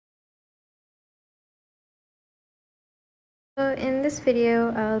So in this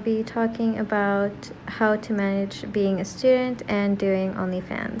video, I'll be talking about how to manage being a student and doing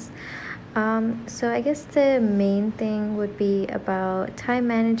OnlyFans. So I guess the main thing would be about time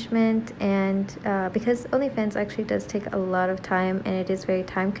management, and because OnlyFans actually does take a lot of time and it is very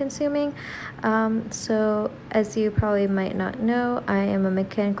time consuming. So as you probably might not know, I am a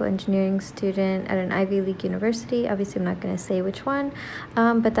mechanical engineering student at an Ivy League university. Obviously, I'm not going to say which one,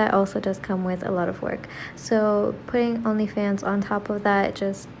 but that also does come with a lot of work. So putting OnlyFans on top of that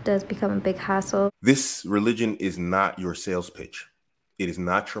just does become a big hassle. This religion is not your sales pitch. It is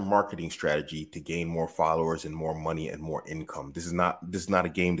not your marketing strategy to gain more followers and more money and more income. This is not a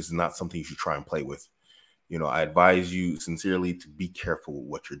game. This is not something you should try and play with. I advise you sincerely to be careful with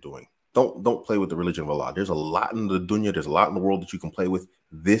what you're doing. Don't play with the religion of Allah. There's a lot in the dunya. There's a lot in the world that you can play with.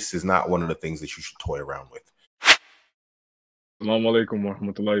 This is not one of the things that you should toy around with. Assalamu alaikum wa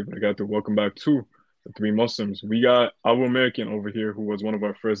rahmatullahi wa barakatuh. Welcome back to the Three Muslims. We got Abu American over here, who was one of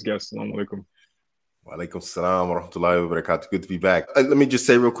our first guests. Assalamu alaikum. Wa alaikum salam wa rahmatullahi wa barakatuh. Good to be back. Let me just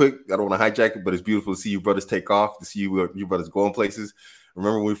say real quick, I don't want to hijack it, but it's beautiful to see you brothers take off, to see you brothers going places.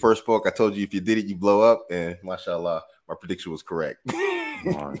 Remember when we first spoke, I told you if you did it, you blow up, and mashallah, my prediction was correct.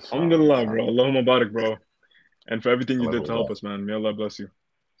 Alhamdulillah, bro. Allahumma barak, bro. And for everything you did to help us, man. May Allah bless you.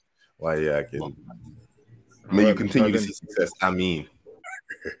 Why, yeah, I can. May you continue to see success. I mean.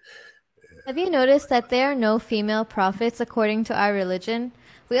 Have you noticed that there are no female prophets according to our religion?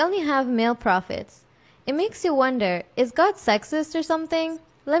 We only have male prophets. It makes you wonder, is God sexist or something?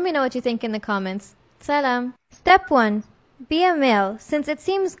 Let me know what you think in the comments. Salam. Step 1. Be a male, since it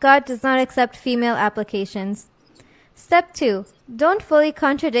seems God does not accept female applications. Step 2. Don't fully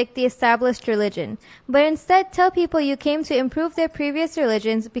contradict the established religion, but instead tell people you came to improve their previous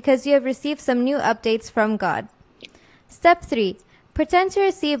religions because you have received some new updates from God. Step 3. Pretend to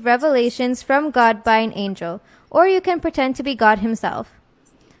receive revelations from God by an angel, or you can pretend to be God himself.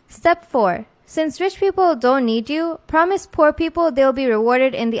 Step 4. Since rich people don't need you, promise poor people they'll be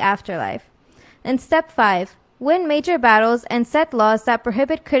rewarded in the afterlife. And step 5. Win major battles and set laws that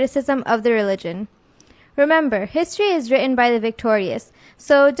prohibit criticism of the religion. Remember, history is written by the victorious,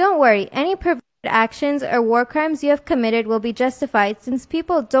 so don't worry, any perverted actions or war crimes you have committed will be justified since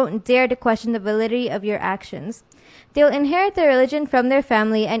people don't dare to question the validity of your actions. They'll inherit the religion from their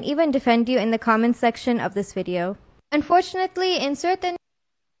family and even defend you in the comments section of this video. Unfortunately, in certain...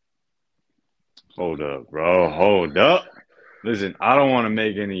 Hold up, bro. Hold up. Listen, I don't want to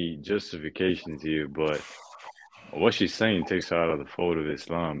make any justifications here, but what she's saying takes her out of the fold of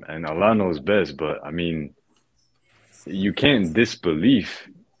Islam. And Allah knows best, but I mean, you can't disbelieve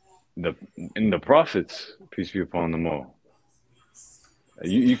in the prophets, peace be upon them all.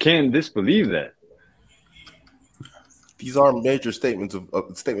 You can't disbelieve that. These are major statements of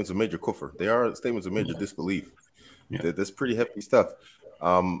major kufr. They are statements of major disbelief. Yeah. That's pretty hefty stuff.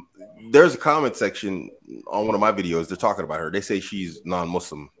 There's a comment section on one of my videos. They're talking about her. They say she's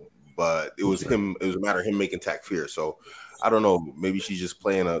non-Muslim, but it was him. It was a matter of him making takfir. So I don't know. Maybe she's just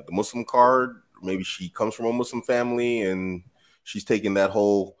playing the Muslim card. Maybe she comes from a Muslim family and she's taking that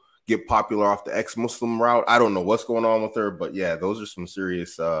whole get popular off the ex-Muslim route. I don't know what's going on with her, but yeah, those are some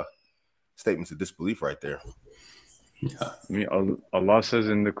serious statements of disbelief right there. Yeah. I mean, Allah says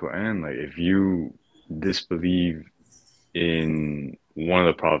in the Quran, like, if you disbelieve in one of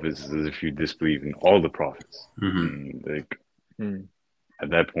the prophets, it's as if you disbelieve in all the prophets. At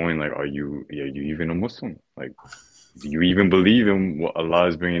that point, like, are you even a Muslim? Like, do you even believe in what Allah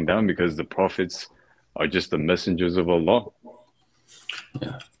is bringing down? Because the prophets are just the messengers of Allah.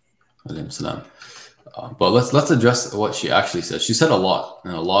 Yeah. But let's address what she actually said. She said a lot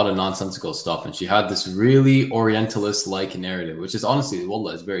of nonsensical stuff, and she had this really Orientalist-like narrative, which is honestly,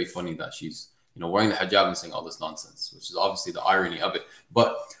 wallah, it's very funny that she's wearing the hijab and saying all this nonsense, which is obviously the irony of it.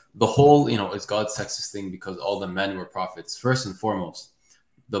 But the whole is God sexist thing because all the men were prophets. First and foremost,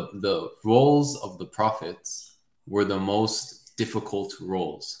 the roles of the prophets were the most difficult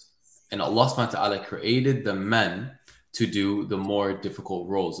roles, and Allah subhanahu wa ta'ala created the men to do the more difficult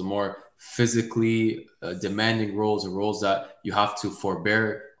roles, the more physically demanding roles, or roles that you have to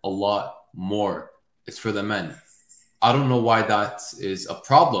forbear a lot more. It's for the men. I don't know why that is a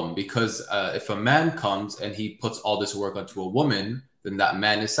problem, because if a man comes and he puts all this work onto a woman, then that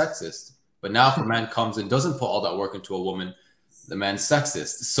man is sexist. But now if a man comes and doesn't put all that work into a woman, the man's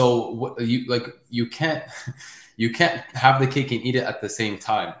sexist. So you can't have the cake and eat it at the same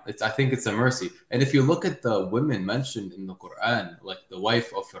time. I think it's a mercy. And if you look at the women mentioned in the Quran, like the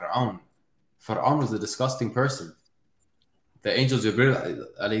wife of Fir'aun was a disgusting person. The angel Jibril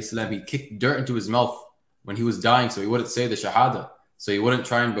alayhi salam, he kicked dirt into his mouth when he was dying so he wouldn't say the shahada, so he wouldn't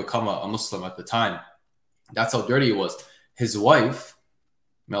try and become a Muslim at the time. That's how dirty he was. his wife,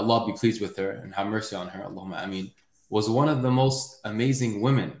 may Allah be pleased with her and have mercy on her, Allahumma ameen, was one of the most amazing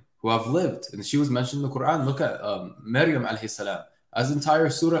women who have lived. And she was mentioned in the Quran. Look at Maryam alayhi salam. As entire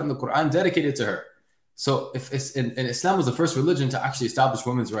surah in the Quran dedicated to her. So if it's in Islam was the first religion to actually establish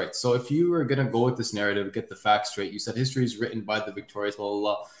women's rights. So if you were going to go with this narrative, get the facts straight, you said history is written by the victorious,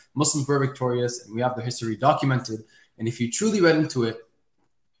 Allah. Muslims were victorious and we have the history documented. And if you truly read into it,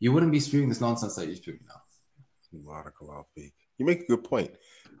 you wouldn't be spewing this nonsense that you're spewing now. You make a good point.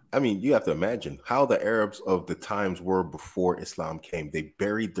 I mean, you have to imagine how the Arabs of the times were before Islam came. They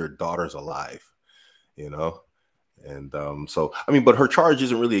buried their daughters alive, you know? And so, I mean, but her charge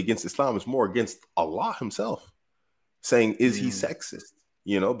isn't really against Islam. It's more against Allah himself, saying, is he sexist?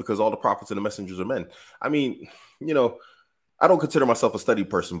 You know, because all the prophets and the messengers are men. I mean, you know, I don't consider myself a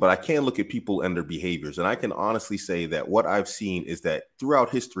studied person, but I can look at people and their behaviors. And I can honestly say that what I've seen is that throughout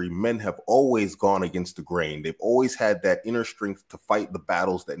history, men have always gone against the grain. They've always had that inner strength to fight the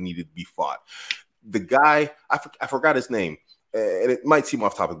battles that needed to be fought. The guy, I forgot his name, and it might seem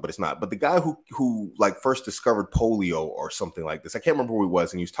off topic, but it's not. But the guy who like first discovered polio or something like this, I can't remember who he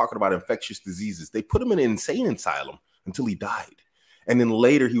was, and he was talking about infectious diseases. They put him in an insane asylum until he died. And then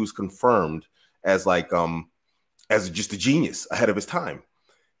later he was confirmed as like, as just a genius ahead of his time.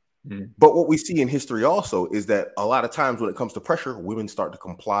 But what we see in history also is that a lot of times when it comes to pressure, women start to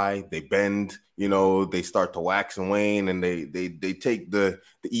comply, they bend, you know, they start to wax and wane, and they take the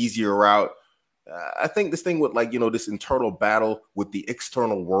easier route. I think this thing with like, you know, this internal battle with the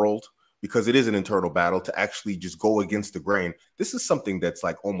external world, because it is an internal battle to actually just go against the grain. This is something that's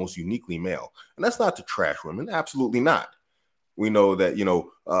like almost uniquely male. And that's not to trash women. Absolutely not. We know that, you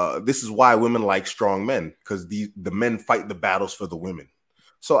know, this is why women like strong men, because the men fight the battles for the women.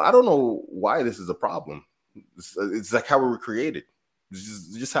 So I don't know why this is a problem. It's like how we were created.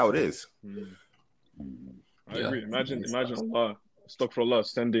 It's just how it is. I agree. Imagine Allah, astaghfirullah,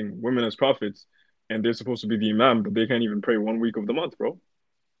 sending women as prophets, and they're supposed to be the imam, but they can't even pray 1 week of the month, bro.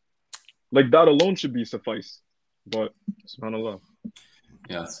 Like that alone should be suffice. But subhanallah.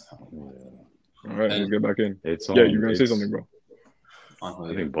 Yes. All right, let's get back in. It's you're gonna say something, bro.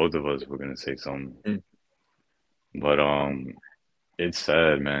 I think both of us were gonna say something. But it's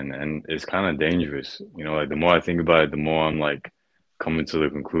sad, man, and it's kind of dangerous. You know, like the more I think about it, the more I'm like coming to the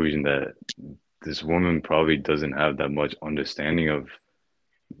conclusion that this woman probably doesn't have that much understanding of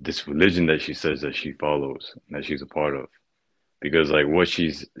this religion that she says that she follows, that she's a part of. Because like what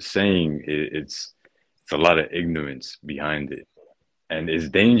she's saying, it's a lot of ignorance behind it. And it's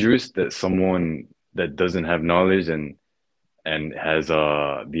dangerous that someone that doesn't have knowledge and has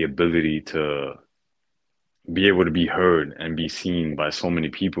the ability to be able to be heard and be seen by so many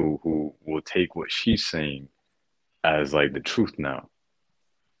people who will take what she's saying as like the truth now.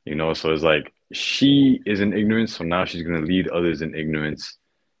 You know, so it's like she is in ignorance, so now she's going to lead others in ignorance,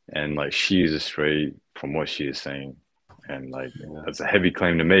 and like she is astray from what she is saying. And like that's a heavy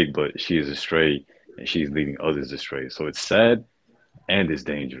claim to make, but she is astray and she's leading others astray. So it's sad and it's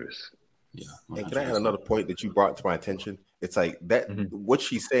dangerous. Yeah. And can I add another point that you brought to my attention? It's like that what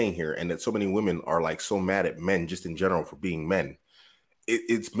she's saying here, and that so many women are like so mad at men just in general for being men.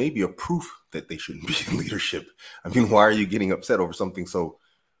 It's maybe a proof that they shouldn't be in leadership. I mean, why are you getting upset over something so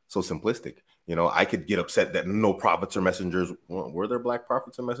simplistic? You know, I could get upset that no prophets or messengers. Well, were there black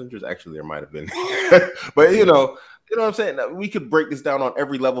prophets and messengers? Actually, there might have been. But you know what I'm saying? We could break this down on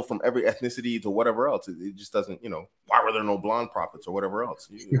every level, from every ethnicity to whatever else. It just doesn't, you know, why were there no blonde prophets or whatever else?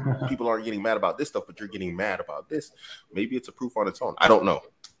 People aren't getting mad about this stuff, but you're getting mad about this. Maybe it's a proof on its own. I don't know.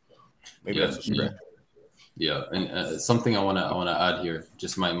 Maybe that's a stretch. Yeah, and something I want to add here,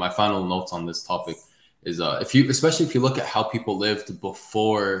 just my final notes on this topic is especially if you look at how people lived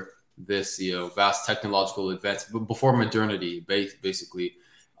before this, you know, vast technological advance, before modernity, basically,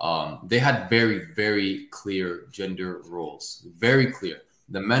 they had very, very clear gender roles, very clear.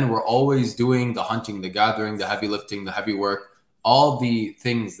 The men were always doing the hunting, the gathering, the heavy lifting, the heavy work, all the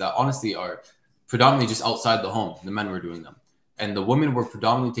things that honestly are predominantly just outside the home. The men were doing them. And the women were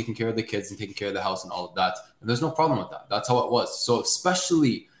predominantly taking care of the kids and taking care of the house and all of that. And there's no problem with that. That's how it was. So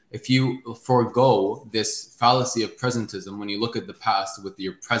especially if you forego this fallacy of presentism, when you look at the past with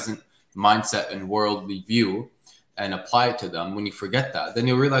your present mindset and worldly view and apply it to them, when you forget that, then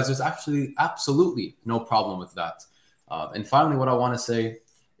you'll realize there's actually absolutely no problem with that. And finally, what I want to say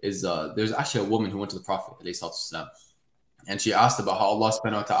is there's actually a woman who went to the Prophet ﷺ, and she asked about how Allah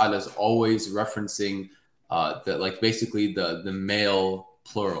subhanahu wa ta'ala is always referencing the male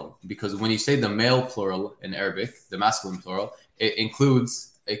plural, because when you say the male plural in Arabic, the masculine plural, it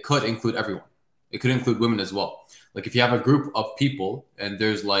could include everyone. It could include women as well. Like if you have a group of people and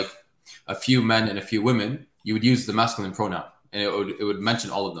there's like a few men and a few women, you would use the masculine pronoun, and it would mention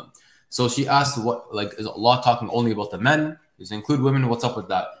all of them. So she asked, what, like, is Allah talking only about the men? Does it include women? What's up with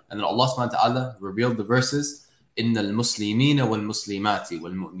that? And then Allah subhanahu wa ta'ala revealed the verses, إِنَّ الْمُسْلِمِينَ وَالْمُسْلِمَاتِ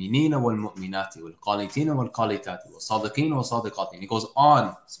وَالْمُؤْمِنِينَ وَالْمُؤْمِنَاتِ وَالْقَانِتِينَ وَالْقَانِتَاتِ وَالصَّادِقِينَ وَالصَّادِقَاتِ. And he goes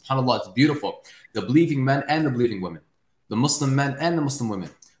on, subhanAllah, it's beautiful. The believing men and the believing women, the Muslim men and the Muslim women,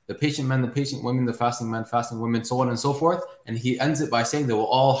 the patient men, the patient women, the fasting men, fasting women, so on and so forth. And he ends it by saying they will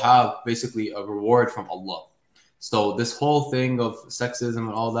all have basically a reward from Allah. So this whole thing of sexism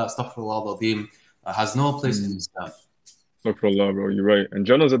and all that stuff for Allah has no place in Islam. For Allah, bro, you're right. And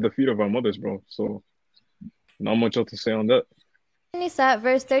Jannah's at the feet of our mothers, bro. So not much else to say on that. Nisa,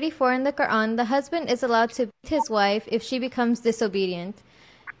 verse 34 in the Quran, the husband is allowed to beat his wife if she becomes disobedient.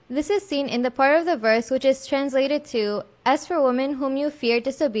 This is seen in the part of the verse which is translated to, as for women whom you fear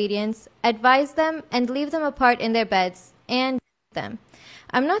disobedience, advise them and leave them apart in their beds, and beat them.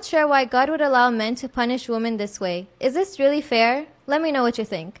 I'm not sure why God would allow men to punish women this way. Is this really fair? Let me know what you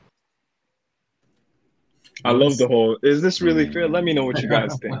think. I love the whole, is this really fair? Let me know what you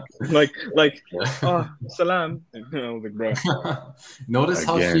guys think. Salam. I was like, bro. Notice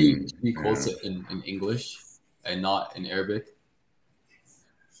how she quotes it in English and not in Arabic.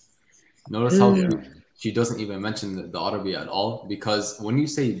 Notice how she doesn't even mention the Arabic at all, because when you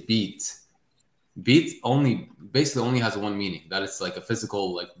say beat basically only has one meaning, that it's like a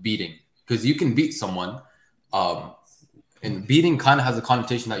physical like beating, because you can beat someone, and beating kind of has a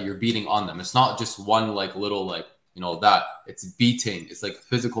connotation that you're beating on them. It's not just one like little like, you know, that it's beating. It's like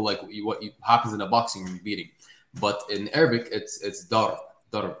physical, like what happens in a boxing ring, beating. But in Arabic, it's darb,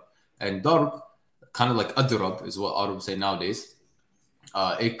 and darb, kind of like adrab is what Arabs say nowadays.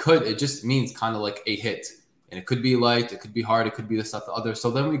 It just means kind of like a hit, and it could be light, it could be hard, it could be this, that, the other. So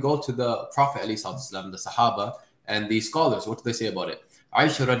then we go to the Prophet ﷺ, the Sahaba, and the scholars. What do they say about it?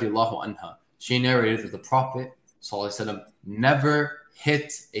 Aisha radiallahu anha, she narrated that the Prophet ﷺ never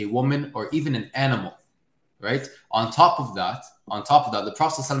hit a woman or even an animal, right? On top of that, the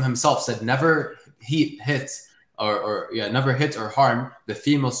Prophet ﷺ himself said never hit or harm the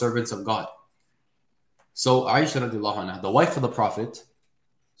female servants of God. So Aisha radiallahu anha, the wife of the Prophet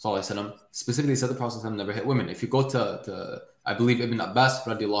ﷺ, specifically said the Prophet ﷺ never hit women. If you go to I believe Ibn Abbas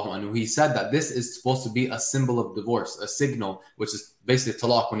radiallahu anhu, he said that this is supposed to be a symbol of divorce, a signal, which is basically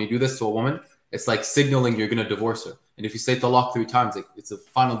talaq. When you do this to a woman, it's like signaling you're going to divorce her. And if you say talaq 3 times, it's a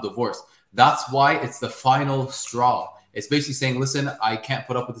final divorce. That's why it's the final straw. It's basically saying, listen, I can't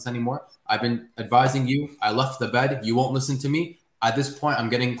put up with this anymore. I've been advising you. I left the bed. You won't listen to me. At this point, I'm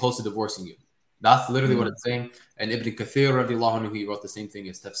getting close to divorcing you. That's literally what it's saying. And Ibn Kathir, radiallahu anhu, he wrote the same thing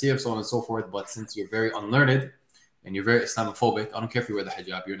as tafsir, so on and so forth. But since you're very unlearned and you're very Islamophobic, I don't care if you wear the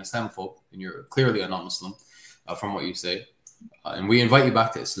hijab, you're an Islamophobe and you're clearly a non-Muslim from what you say. And we invite you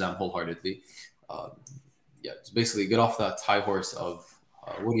back to Islam wholeheartedly. Just basically get off that high horse of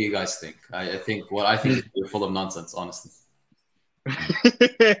what do you guys think? I think you're full of nonsense, honestly.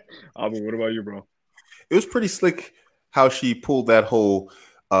 Abu, what about you, bro? It was pretty slick how she pulled that whole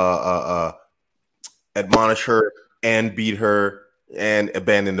admonish her and beat her and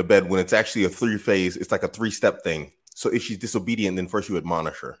abandon the bed when it's actually a 3-phase. It's like a 3-step thing. So if she's disobedient, then first you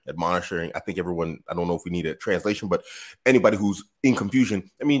admonish her. I think everyone, I don't know if we need a translation, but anybody who's in confusion,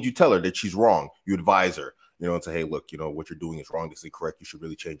 I mean, you tell her that she's wrong. You advise her, and say, hey, look, what you're doing is wrong. This is incorrect. You should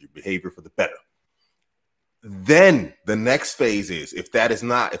really change your behavior for the better. Then the next phase is, if that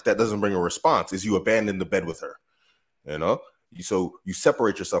doesn't bring a response, is you abandon the bed with her, So you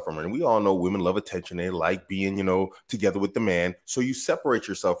separate yourself from her. And we all know women love attention. They like being, together with the man. So you separate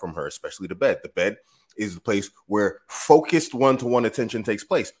yourself from her, especially the bed. The bed is the place where focused one-to-one attention takes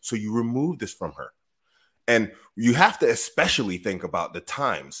place. So you remove this from her. And you have to especially think about the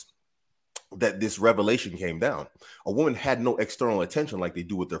times that this revelation came down. A woman had no external attention like they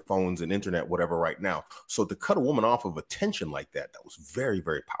do with their phones and internet, whatever right now. So to cut a woman off of attention like that was very,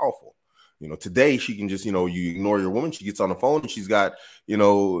 very powerful. Today she can just, you ignore your woman. She gets on the phone and she's got,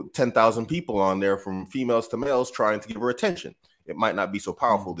 10,000 people on there from females to males trying to give her attention. It might not be so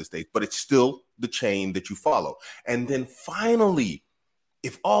powerful this day, but it's still the chain that you follow. And then finally,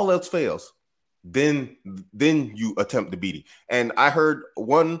 if all else fails, then you attempt the beating. And I heard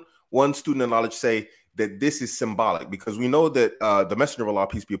one student of knowledge say that this is symbolic, because we know that the Messenger of Allah,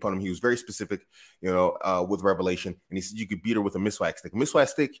 peace be upon him, he was very specific, with revelation. And he said you could beat her with a miswak stick. A miswak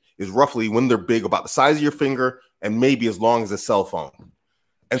stick is roughly, when they're big, about the size of your finger and maybe as long as a cell phone.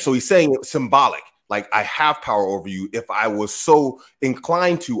 And so he's saying it's symbolic. Like, I have power over you. If I was so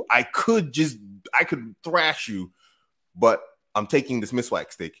inclined to, I could thrash you, but I'm taking this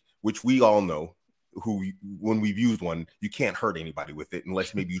miswak stick, which we all know who, when we've used one, you can't hurt anybody with it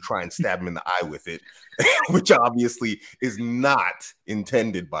unless maybe you try and stab them in the eye with it, which obviously is not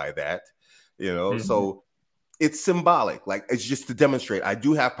intended by that, you know. So it's symbolic, like it's just to demonstrate I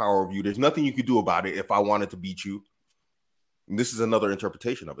do have power over you. There's nothing you could do about it if I wanted to beat you. And this is another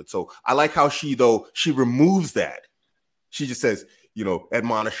interpretation of it. So I like how she removes that. She just says, you know,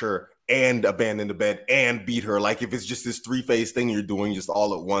 admonish her and abandon the bed and beat her. Like if it's just this three-phase thing you're doing just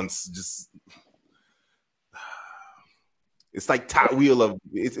all at once, just it's like ta'wil of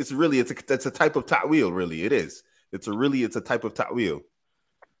it's a type of ta'wil, really. It is. It's a type of ta'wil.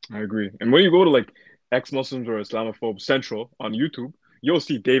 I agree. And when you go to like ex-Muslims or Islamophobe Central on YouTube, you'll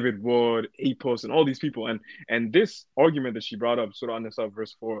see David Wood, Apos, and all these people. And this argument that she brought up, Surah An-Nisa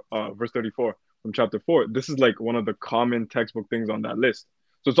verse 34 from chapter 4, this is like one of the common textbook things on that list.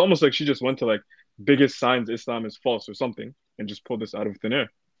 So it's almost like she just went to like biggest signs Islam is false or something and just pulled this out of thin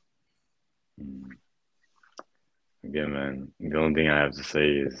air. Again, man, the only thing I have to say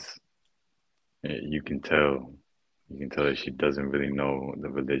is you can tell that she doesn't really know the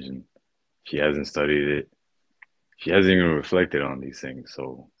religion. She hasn't studied it. She hasn't even reflected on these things.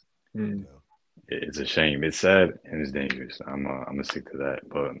 So it's a shame. It's sad and it's dangerous. I'm gonna stick to that.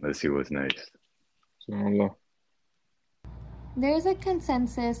 But let's see what's next. SubhanAllah. There is a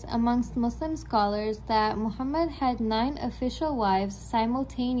consensus amongst Muslim scholars that Muhammad had 9 official wives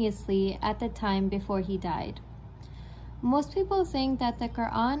simultaneously at the time before he died. Most people think that the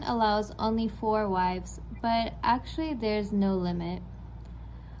Quran allows only 4 wives, but actually there's no limit.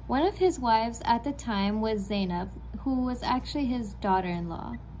 One of his wives at the time was Zainab, who was actually his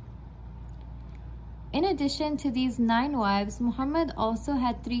daughter-in-law. In addition to these 9 wives, Muhammad also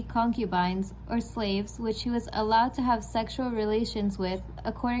had 3 concubines or slaves which he was allowed to have sexual relations with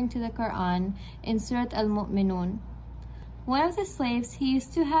according to the Quran in Surah Al-Mu'minun. One of the slaves he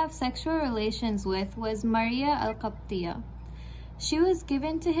used to have sexual relations with was Maria al-Qibtiyya. She was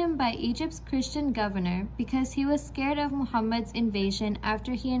given to him by Egypt's Christian governor because he was scared of Muhammad's invasion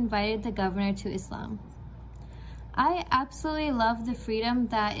after he invited the governor to Islam. I absolutely love the freedom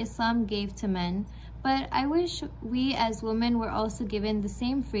that Islam gave to men, but I wish we as women were also given the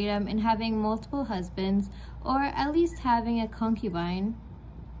same freedom in having multiple husbands, or at least having a concubine.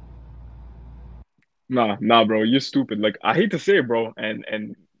 Nah, bro, you're stupid. Like, I hate to say it, bro,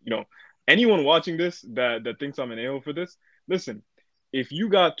 and you know, anyone watching this that thinks I'm an a-hole for this, listen, if you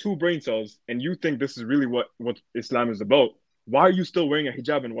got 2 brain cells and you think this is really what Islam is about, why are you still wearing a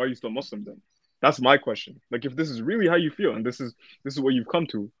hijab and why are you still Muslim then? That's my question. Like, if this is really how you feel and this is what you've come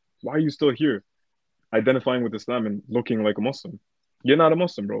to, why are you still here identifying with Islam and looking like a Muslim? You're not a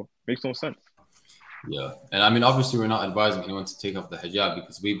Muslim, bro. Makes no sense. Yeah, and I mean, obviously, we're not advising anyone to take off the hijab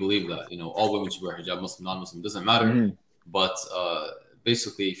because we believe that, you know, all women should wear hijab, Muslim, non-Muslim, doesn't matter. But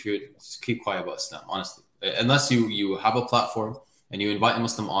basically, if you just keep quiet about Islam, honestly, unless you have a platform and you invite a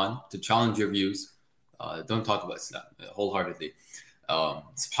Muslim on to challenge your views, don't talk about Islam wholeheartedly.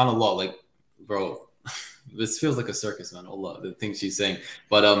 SubhanAllah, like, bro, this feels like a circus, man. Allah, the things she's saying.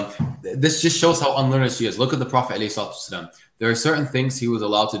 But this just shows how unlearned she is. Look at the Prophet ﷺ. There are certain things he was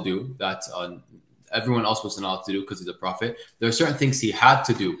allowed to do that everyone else wasn't allowed to do because he's a prophet. There are certain things he had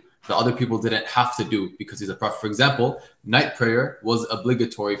to do that other people didn't have to do because he's a prophet. For example, night prayer was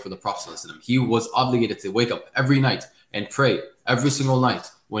obligatory for the Prophet ﷺ. He was obligated to wake up every night and pray every single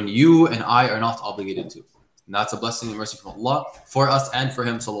night when you and I are not obligated to. And that's a blessing and mercy from Allah for us and for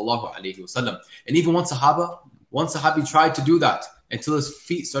him, sallallahu alaihi wasallam. And even one Sahabi tried to do that until his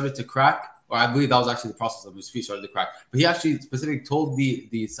feet started to crack, or I believe that was actually the process of his feet started to crack. But he actually specifically told the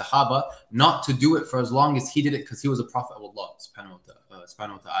Sahaba not to do it for as long as he did it because he was a prophet of Allah subhanahu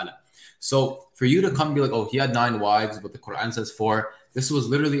wa ta'ala. So for you to come and be like, oh, he had 9 wives, but the Quran says 4, this was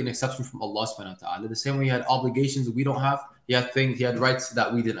literally an exception from Allah subhanahu wa ta'ala. The same way he had obligations that we don't have, he had rights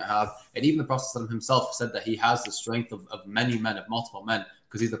that we didn't have. And even the Prophet himself said that he has the strength of many men, of multiple men,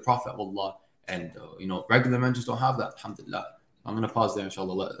 because he's the Prophet of Allah. And, you know, regular men just don't have that, alhamdulillah. I'm going to pause there,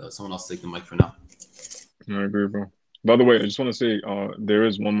 inshallah, let someone else take the mic for now. I agree, bro. By the way, I just want to say there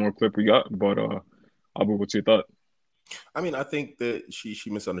is one more clip we got, but Abu, what's your thought? I mean, I think that she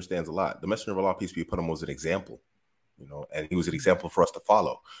misunderstands a lot. The Messenger of Allah, peace be upon him, was an example, you know, and he was an example for us to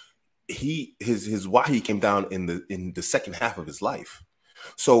follow. His wahi came down in the second half of his life.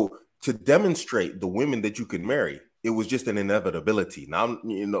 So to demonstrate the women that you could marry, it was just an inevitability. Now,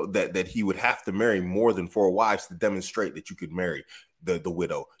 you know, that he would have to marry more than 4 wives to demonstrate that you could marry the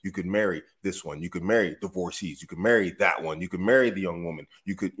widow. You could marry this one. You could marry divorcees. You could marry that one. You could marry the young woman.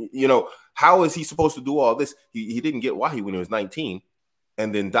 You could, you know, how is he supposed to do all this? He didn't get wahi when he was 19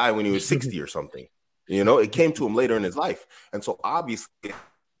 and then die when he was 60 or something. You know, it came to him later in his life. And so obviously,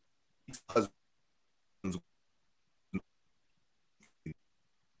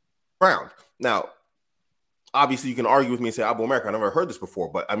 ground. Now, obviously, you can argue with me and say, Abu America, I never heard this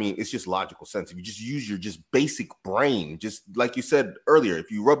before, but I mean, it's just logical sense. If you just use your just basic brain, just like you said earlier, if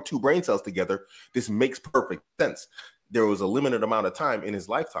you rub two brain cells together, this makes perfect sense. There was a limited amount of time in his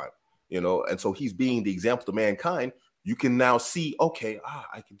lifetime, and so he's being the example to mankind. You can now see, okay,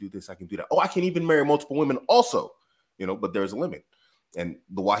 I can do this, I can do that. Oh, I can even marry multiple women also, but there's a limit. And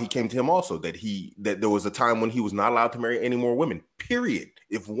the why he came to him also, that there was a time when he was not allowed to marry any more women, period.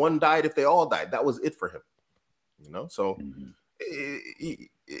 If one died, if they all died, that was it for him. So,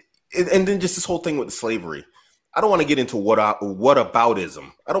 and then just this whole thing with slavery. I don't want to get into what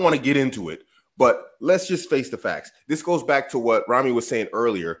aboutism. I don't want to get into it, but let's just face the facts. This goes back to what Rami was saying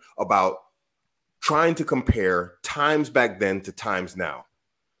earlier about trying to compare times back then to times now.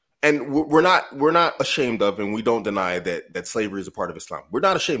 And we're not ashamed of, and we don't deny that slavery is a part of Islam. We're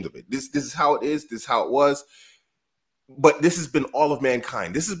not ashamed of it. This is how it is. This is how it was. But this has been all of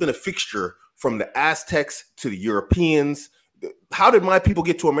mankind. This has been a fixture from the Aztecs to the Europeans. How did my people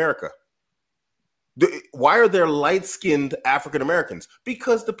get to America? Why are there light-skinned African Americans?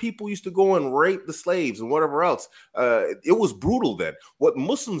 Because the people used to go and rape the slaves and whatever else. It was brutal then. What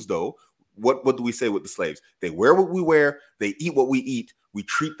Muslims, though, what do we say with the slaves? They wear what we wear. They eat what we eat. We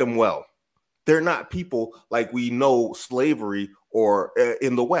treat them well. They're not people like we know slavery or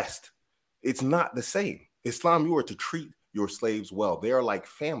in the West. It's not the same. Islam, you are to treat your slaves well. They are like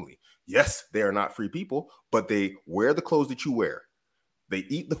family. Yes, they are not free people, but they wear the clothes that you wear. They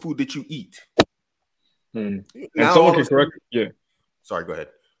eat the food that you eat. And someone can correct me. Yeah. Sorry, go ahead.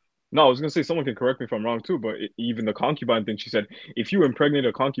 No, I was going to say someone can correct me if I'm wrong too, but even the concubine thing, she said, if you impregnate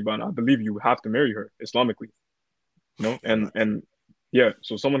a concubine, I believe you have to marry her Islamically. And yeah,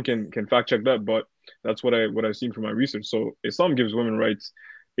 so someone can fact check that, but that's what I've seen from my research. So Islam gives women rights.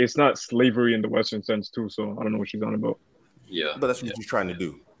 It's not slavery in the Western sense too. So I don't know what she's on about. Yeah, but that's what she's trying to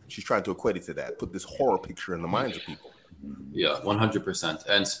do. She's trying to equate it to that, put this horror picture in the minds of people. Yeah, 100%.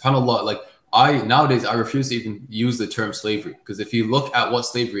 And subhanAllah, like nowadays I refuse to even use the term slavery, because if you look at what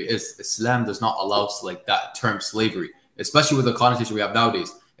slavery is, Islam does not allow like that term slavery, especially with the connotation we have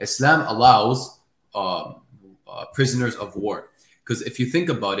nowadays. Islam allows prisoners of war. Because if you think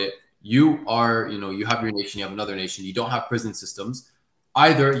about it, you have your nation, you have another nation, you don't have prison systems.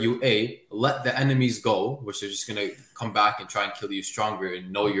 Either you let the enemies go, which are just going to come back and try and kill you stronger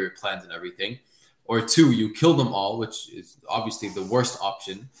and know your plans and everything, or two, you kill them all, which is obviously the worst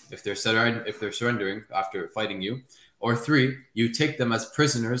option if they're surrendering after fighting you, or three, you take them as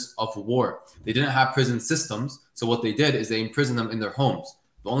prisoners of war. They didn't have prison systems, so what they did is they imprisoned them in their homes.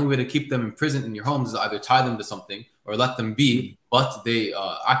 The only way to keep them imprisoned in your homes is either tie them to something or let them be, but they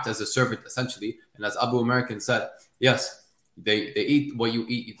act as a servant essentially. And as Abu American said, yes, they eat what you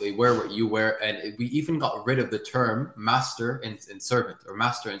eat, they wear what you wear, and we even got rid of the term master and servant, or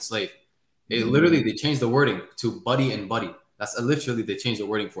master and slave. Literally, they changed the wording to buddy and buddy. That's literally, they changed the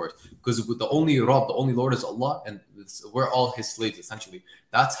wording for it, because the only Lord is Allah, and we're all His slaves essentially.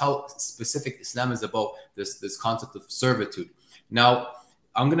 That's how specific Islam is about this concept of servitude. Now,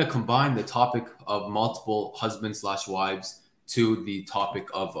 I'm going to combine the topic of multiple husbands/wives to the topic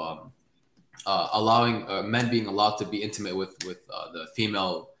of allowing men being allowed to be intimate with the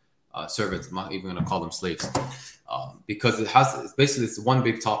female servants. I'm not even going to call them slaves, because it's one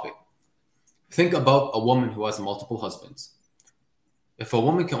big topic. Think about a woman who has multiple husbands. If a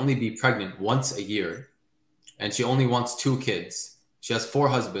woman can only be pregnant once a year and she only wants 2 kids, she has 4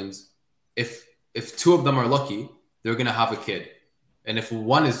 husbands. If 2 of them are lucky, they're going to have a kid. And if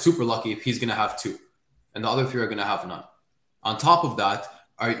one is super lucky, he's going to have 2. And the other 3 are going to have none. On top of that,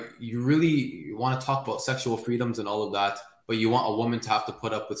 you want to talk about sexual freedoms and all of that, but you want a woman to have to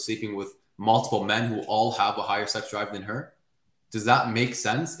put up with sleeping with multiple men who all have a higher sex drive than her? Does that make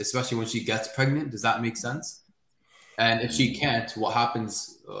sense? Especially when she gets pregnant, does that make sense? And if she can't, what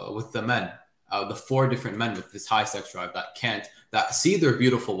happens with the men? The 4 different men with this high sex drive that see their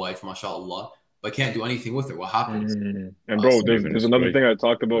beautiful wife, mashallah, but can't do anything with her. What happens? And bro, there's another thing I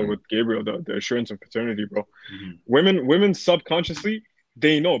talked about with Gabriel, the assurance of paternity, bro. Women subconsciously,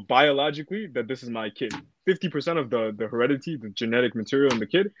 they know biologically that this is my kid. 50% of the heredity, the genetic material in the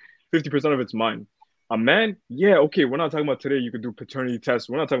kid, 50% of it's mine. A man, yeah, okay, we're not talking about today you could do paternity tests.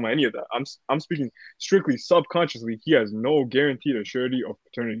 We're not talking about any of that. I'm speaking strictly subconsciously. He has no guaranteed assurity of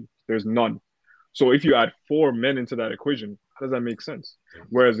paternity. There's none. So if you add 4 men into that equation, how does that make sense?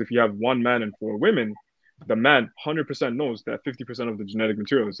 Whereas if you have 1 man and 4 women, the man 100% knows that 50% of the genetic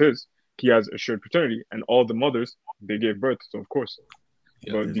material is his. He has assured paternity, and all the mothers, they gave birth. So of course.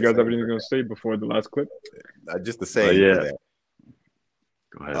 Yeah, but do you guys have anything to say before the last clip? Just to say, yeah.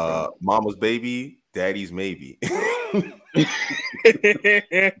 Go ahead, mama's baby Daddy's maybe.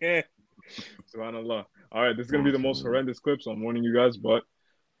 Subhanallah. All right, this is gonna be the most horrendous clip, so I'm warning you guys, but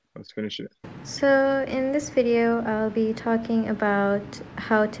let's finish it. So in this video, I'll be talking about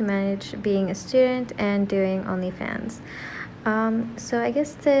how to manage being a student and doing OnlyFans. So I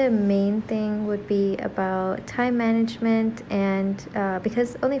guess the main thing would be about time management, and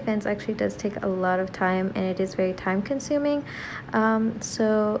because OnlyFans actually does take a lot of time and it is very time consuming.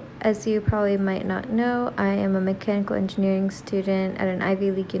 So as you probably might not know, I am a mechanical engineering student at an Ivy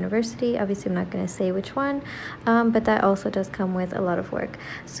League university. Obviously, I'm not going to say which one, but that also does come with a lot of work.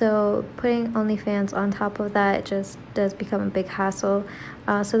 So putting OnlyFans on top of that just does become a big hassle.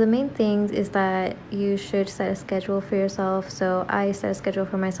 So the main things is that you should set a schedule for yourself. So I set a schedule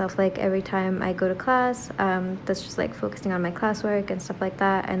for myself, like every time I go to class, that's just like focusing on my classwork and stuff like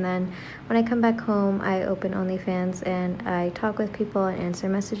that. And then when I come back home, I open OnlyFans and I talk with people and answer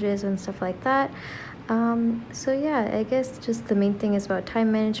messages and stuff like that. So yeah, I guess just the main thing is about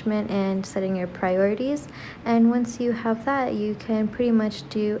time management and setting your priorities. And once you have that, you can pretty much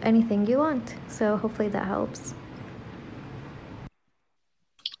do anything you want. So hopefully that helps.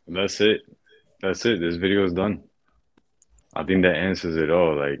 That's it. That's it. This video is done. I think that answers it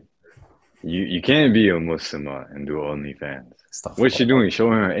all. Like, you can't be a Muslimah and do OnlyFans. What's she doing?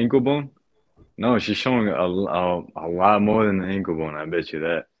 Showing her ankle bone? No, she's showing a lot more than the ankle bone. I bet you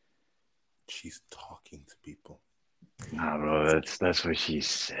that. She's talking to people. Nah, bro, that's what she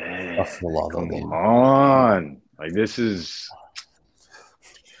said. Come Game. on. Like, this is...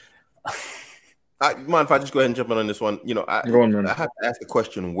 Mind if I just go ahead and jump in on this one? You know, I have to ask the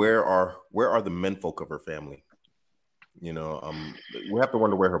question: Where are the menfolk of her family? You know, we have to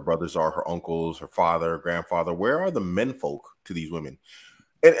wonder where her brothers are, her uncles, her father, grandfather. Where are the menfolk to these women?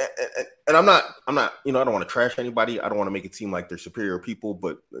 And I'm not. You know, I don't want to trash anybody. I don't want to make it seem like they're superior people.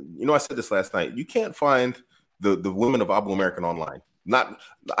 But you know, I said this last night. You can't find the women of Abu American online.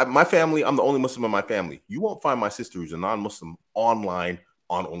 My family. I'm the only Muslim in my family. You won't find my sister who's a non-Muslim online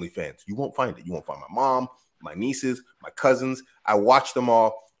on OnlyFans. You won't find it. You won't find my mom, my nieces, my cousins. I watch them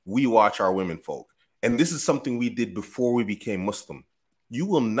all. We watch our women folk. And this is something we did before we became Muslim. You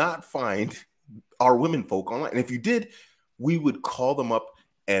will not find our women folk online. And if you did, we would call them up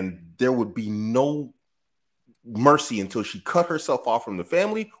and there would be no mercy until she cut herself off from the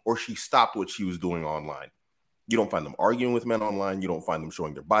family or she stopped what she was doing online. You don't find them arguing with men online. You don't find them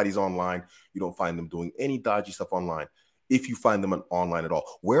showing their bodies online. You don't find them doing any dodgy stuff online. If you find them online at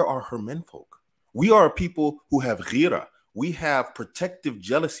all, where are her menfolk? We are people who have ghira. We have protective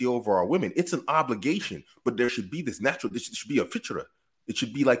jealousy over our women. It's an obligation, but there should be this should be a fitra. It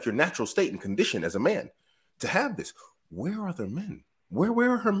should be like your natural state and condition as a man to have this. Where are their men?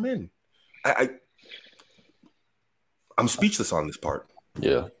 Where are her men? I'm speechless on this part.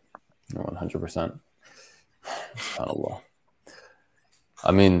 Yeah, 100%. SubhanAllah.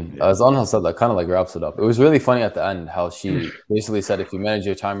 I mean, as Anha said, that kind of like wraps it up. It was really funny at the end how she basically said, if you manage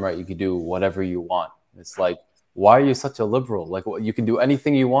your time right, you can do whatever you want. It's like, why are you such a liberal? Like, you can do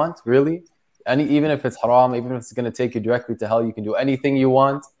anything you want, really? Even if it's haram, even if it's going to take you directly to hell, you can do anything you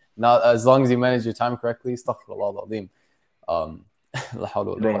want. Not as long as you manage your time correctly. Astaghfirullah al-azim.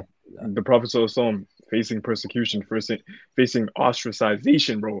 Bro, the Prophet ﷺ facing persecution, facing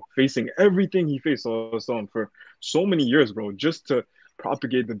ostracization, bro, facing everything he faced for so many years, bro, just to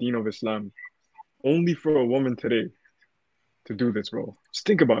propagate the deen of Islam, only for a woman today to do this, bro. Just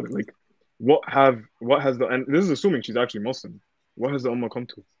think about it. Like, and this is assuming she's actually Muslim. What has the Ummah come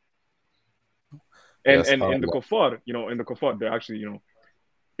to? And in the kuffar, they're actually,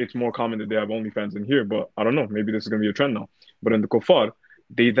 it's more common that they have OnlyFans in here, but I don't know, maybe this is gonna be a trend now. But in the kuffar,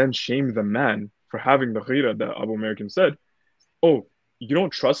 they then shame the man for having the ghira that Abu American said. Oh, you don't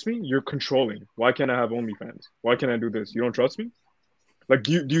trust me? You're controlling. Why can't I have OnlyFans? Why can't I do this? You don't trust me? Like,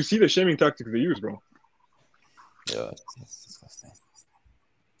 do you see the shaming tactics they use, bro? Yeah, it's disgusting.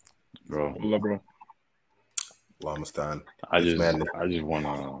 Bro. Allah, bro. Allah Mustaan. I just want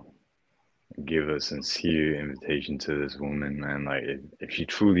to give a sincere invitation to this woman, man. Like, if she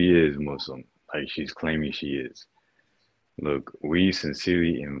truly is Muslim, like she's claiming she is, look, we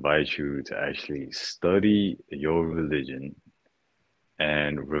sincerely invite you to actually study your religion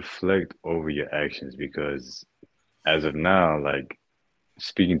and reflect over your actions, because as of now, like,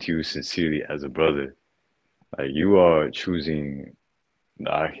 speaking to you sincerely as a brother, like, you are choosing the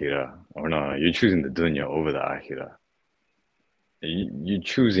akhirah, or no, you're choosing the dunya over the akhirah. You're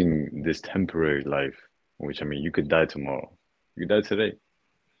choosing this temporary life, which, I mean, you could die tomorrow. You could die today.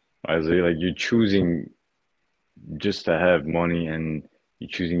 Right? So, like, you're choosing just to have money, and you're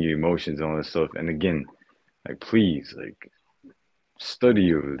choosing your emotions and all that stuff. And again, like, please, like, study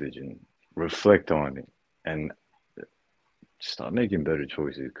your religion. reflect on it and start making better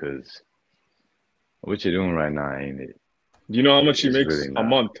choices, because what you're doing right now ain't it. Do you know how much she It's makes really a not.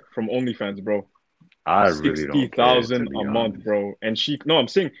 month from OnlyFans, bro? I really Sixty don't care, to thousand be a month, honest. bro. And I'm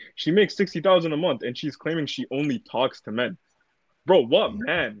saying she makes 60,000 a month, and she's claiming she only talks to men. Bro, what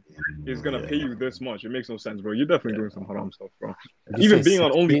man is gonna pay you this much? It makes no sense, bro. You're definitely doing some haram stuff, bro. Did you Even say being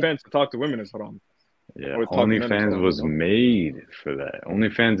on 60? OnlyFans to talk to women is haram, Yeah, or talk to men is OnlyFans haram, was bro. made for that.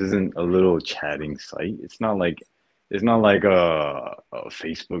 OnlyFans isn't a little chatting site. It's not like a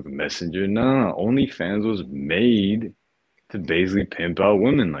Facebook Messenger. No, OnlyFans was made to basically pimp out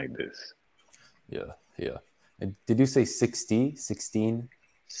women like this. Yeah, yeah. And did you say 60, 16?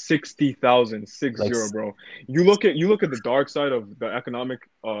 60,000, 60, Like, bro. You look at the dark side of the economic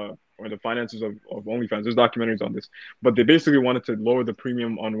or the finances of OnlyFans. There's documentaries on this, but they basically wanted to lower the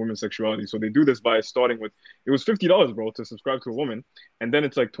premium on women's sexuality. So they do this by starting with, it was $50, bro, to subscribe to a woman, and then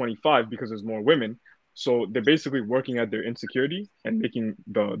it's like 25 because there's more women. So they're basically working at their insecurity and making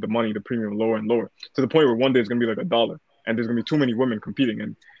the money, the premium, lower and lower, to the point where one day it's gonna be like $1, and there's gonna be too many women competing.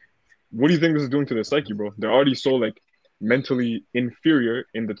 And what do you think this is doing to their psyche, bro? They're already so like mentally inferior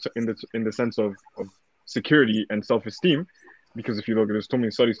in the sense of security and self-esteem, because if you look, there's too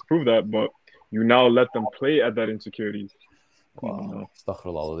many studies to prove that, but you now let them play at that insecurity. wow.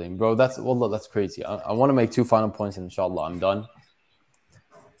 Astaghfirullah, bro. That's crazy. I want to make 2 final points, and inshallah, I'm done.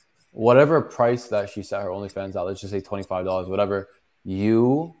 Whatever price that she set her OnlyFans at, let's just say $25, whatever,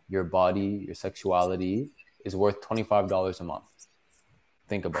 your body, your sexuality is worth $25 a month.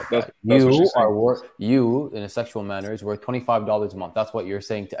 Think about that. You in a sexual manner is worth $25 a month. That's what you're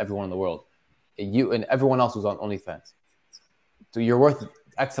saying to everyone in the world. You and everyone else who's on OnlyFans. So you're worth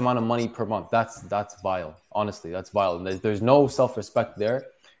X amount of money per month. That's vile. Honestly, that's vile. And there's no self-respect there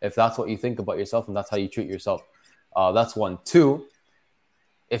if that's what you think about yourself and that's how you treat yourself. That's one. 2,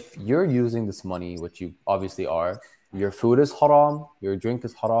 if you're using this money, which you obviously are, your food is haram, your drink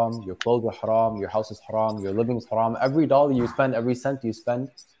is haram, your clothes are haram, your house is haram, your living is haram. Every dollar you spend, every cent you spend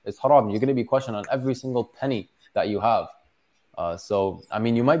is haram. You're going to be questioned on every single penny that you have. So, I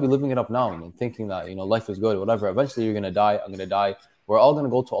mean, you might be living it up now and thinking that, life is good, whatever. Eventually, you're going to die. I'm going to die. We're all going to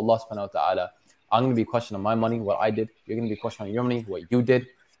go to Allah subhanahu wa ta'ala. I'm going to be questioned on my money, what I did. You're going to be questioned on your money, what you did.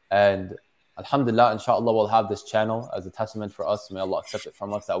 And alhamdulillah, inshallah, we'll have this channel as a testament for us. May Allah accept it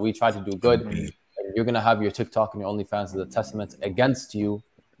from us that we try to do good. And you're going to have your TikTok and your OnlyFans as a testament against you.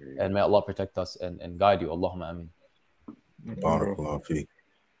 And may Allah protect us and guide you. Allahumma ameen. Barakallahu feek.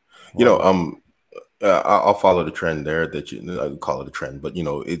 I'll follow the trend there that you call it a trend, but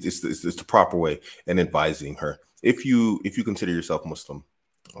it's the proper way in advising her. If you consider yourself Muslim,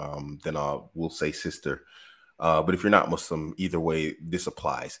 then we'll say sister. But if you're not Muslim, either way, this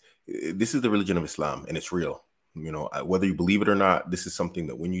applies. This is the religion of Islam, and it's real. Whether you believe it or not, this is something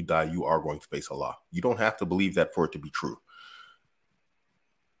that when you die, you are going to face Allah. You don't have to believe that for it to be true.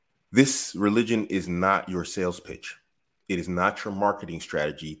 This religion is not your sales pitch. It is not your marketing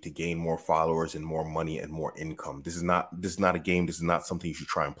strategy to gain more followers and more money and more income. This is not a game. This is not something you should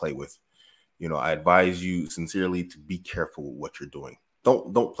try and play with. I advise you sincerely to be careful with what you're doing.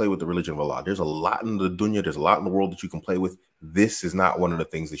 Don't play with the religion of Allah. There's a lot in the dunya. There's a lot in the world that you can play with. This is not one of the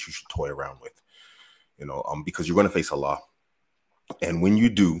things that you should toy around with, because you're going to face Allah. And when you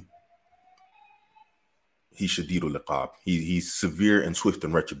do, He's shadidul iqab. He's severe and swift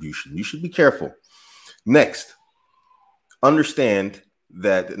in retribution. You should be careful. Next, understand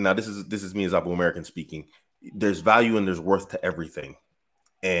that now this is me as Abu American speaking. There's value and there's worth to everything.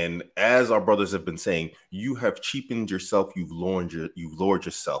 And as our brothers have been saying, you have cheapened yourself. You've lowered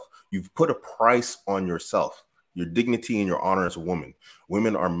yourself. You've put a price on yourself, your dignity and your honor as a woman.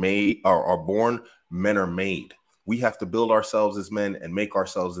 Women are born, men are made. We have to build ourselves as men and make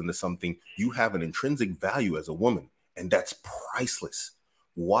ourselves into something. You have an intrinsic value as a woman, and that's priceless.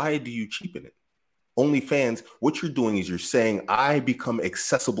 Why do you cheapen it? OnlyFans, what you're doing is you're saying, I become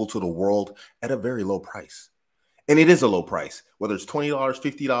accessible to the world at a very low price. And it is a low price, whether it's $20,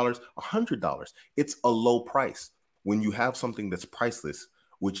 $50, $100. It's a low price when you have something that's priceless,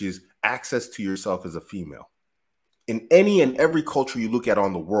 which is access to yourself as a female. In any and every culture you look at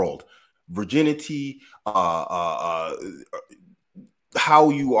on the world, virginity, how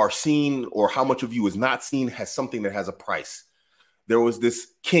you are seen or how much of you is not seen has something that has a price. There was this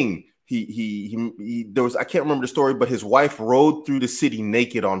king. There was, I can't remember the story, but his wife rode through the city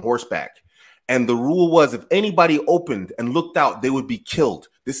naked on horseback. And the rule was if anybody opened and looked out, they would be killed.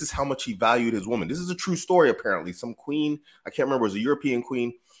 This is how much he valued his woman. This is a true story, apparently. Some queen, I can't remember, it was a European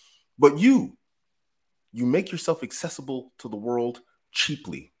queen. But you make yourself accessible to the world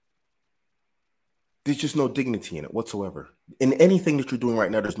cheaply. There's just no dignity in it whatsoever. In anything that you're doing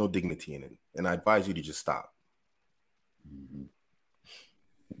right now, there's no dignity in it. And I advise you to just stop.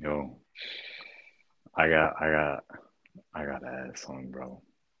 Yo, I gotta add something, bro.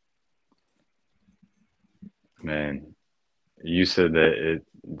 Man, you said that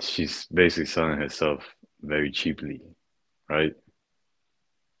she's basically selling herself very cheaply, right?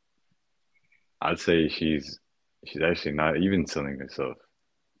 I'd say she's actually not even selling herself.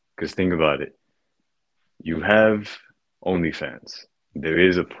 Because think about it. You have OnlyFans. There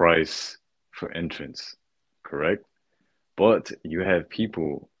is a price for entrance, correct? But you have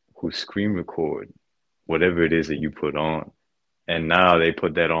people who screen record whatever it is that you put on. And now they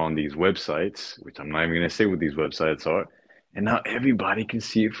put that on these websites, which I'm not even going to say what these websites are. And now everybody can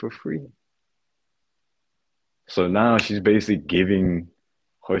see it for free. So now she's basically giving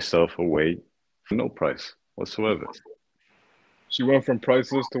herself away for no price whatsoever. She went from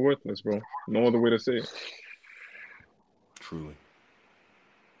priceless to worthless, bro. No other way to say it. Truly.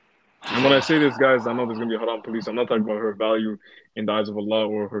 And when I say this, guys, I know there's going to be haram police. I'm not talking about her value in the eyes of Allah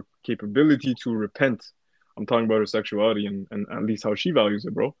or her capability to repent. I'm talking about her sexuality and at least how she values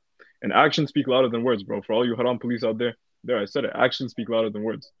it, bro. And actions speak louder than words, bro. For all you haram police out there, I said it. Actions speak louder than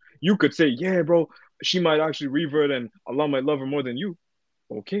words. You could say, yeah, bro, she might actually revert and Allah might love her more than you.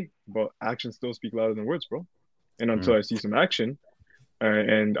 Okay, but actions still speak louder than words, bro. And until I see some action,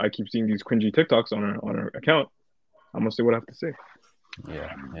 and I keep seeing these cringy TikToks on her account, I'm gonna say what I have to say.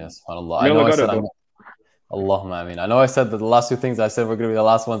 Yeah, yes, subhanAllah. Allahumma ameen. I know I said that the last two things I said were going to be the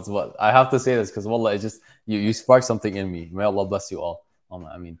last ones, but I have to say this because wallah, it's just you sparked something in me. May Allah bless you all.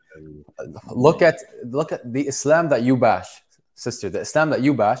 Allahumma ameen. Look at the Islam that you bash, sister. The Islam that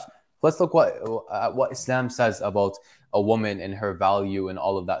you bash. Let's look what Islam says about a woman and her value and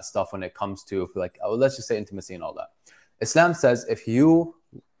all of that stuff when it comes to like let's just say intimacy and all that. Islam says if you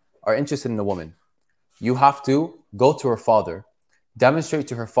are interested in a woman, you have to go to her father, demonstrate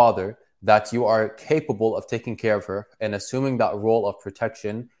to her father that you are capable of taking care of her and assuming that role of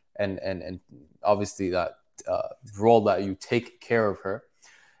protection and obviously that role that you take care of her.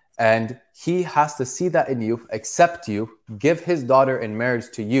 And he has to see that in you, accept you, give his daughter in marriage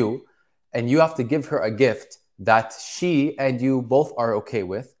to you, and you have to give her a gift that she and you both are okay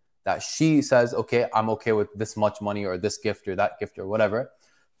with, that she says, okay, I'm okay with this much money or this gift or that gift or whatever.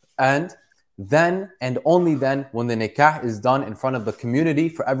 And then and only then, when the nikah is done in front of the community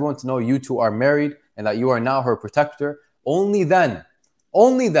for everyone to know you two are married and that you are now her protector, only then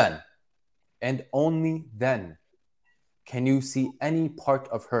and only then can you see any part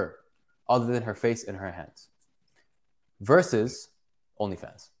of her other than her face and her hands. Versus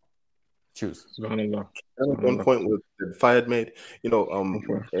OnlyFans. Choose. SubhanAllah. One point that Fayed made,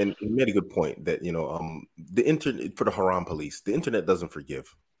 and he made a good point that, the internet, for the haram police, the internet doesn't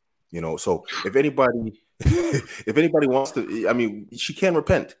forgive. So if anybody wants to, I mean, she can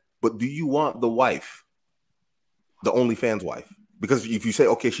repent, but do you want the wife, the OnlyFans wife? Because if you say,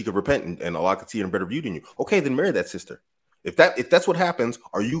 okay, she could repent and Allah could see her in better view than you, okay, then marry that sister. If that's what happens,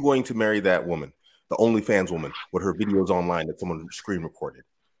 are you going to marry that woman, the OnlyFans woman, with her videos online that someone screen recorded?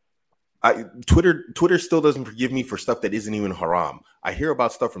 Twitter still doesn't forgive me for stuff that isn't even haram. I hear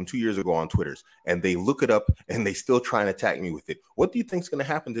about stuff from 2 years ago on Twitter's, and they look it up, and they still try and attack me with it. What do you think is going to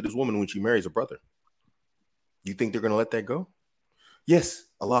happen to this woman when she marries a brother? You think they're going to let that go? Yes,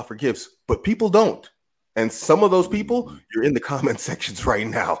 Allah forgives, but people don't. And some of those people, you're in the comment sections right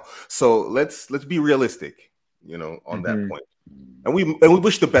now. So let's be realistic, on that point. And we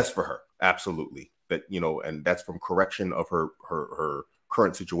wish the best for her, absolutely. That and that's from correction of her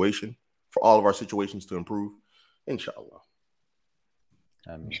current situation, for all of our situations to improve, inshallah.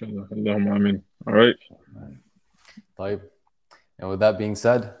 Inshallah. Allahumma ameen. All right. And with that being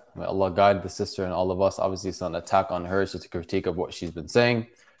said, may Allah guide the sister and all of us. Obviously, it's not an attack on her, it's just a critique of what she's been saying,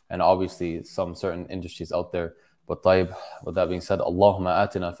 and obviously some certain industries out there. But with that being said, Allahumma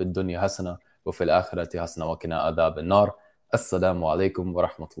atina fid dunya hasana wa fil akhirati hasana wa qina adhab an-nar. Assalamu alaikum wa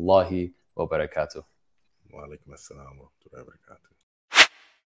rahmatullahi wa barakatuh. Wa alaikum assalam wa rahmatullahi wa barakatuh.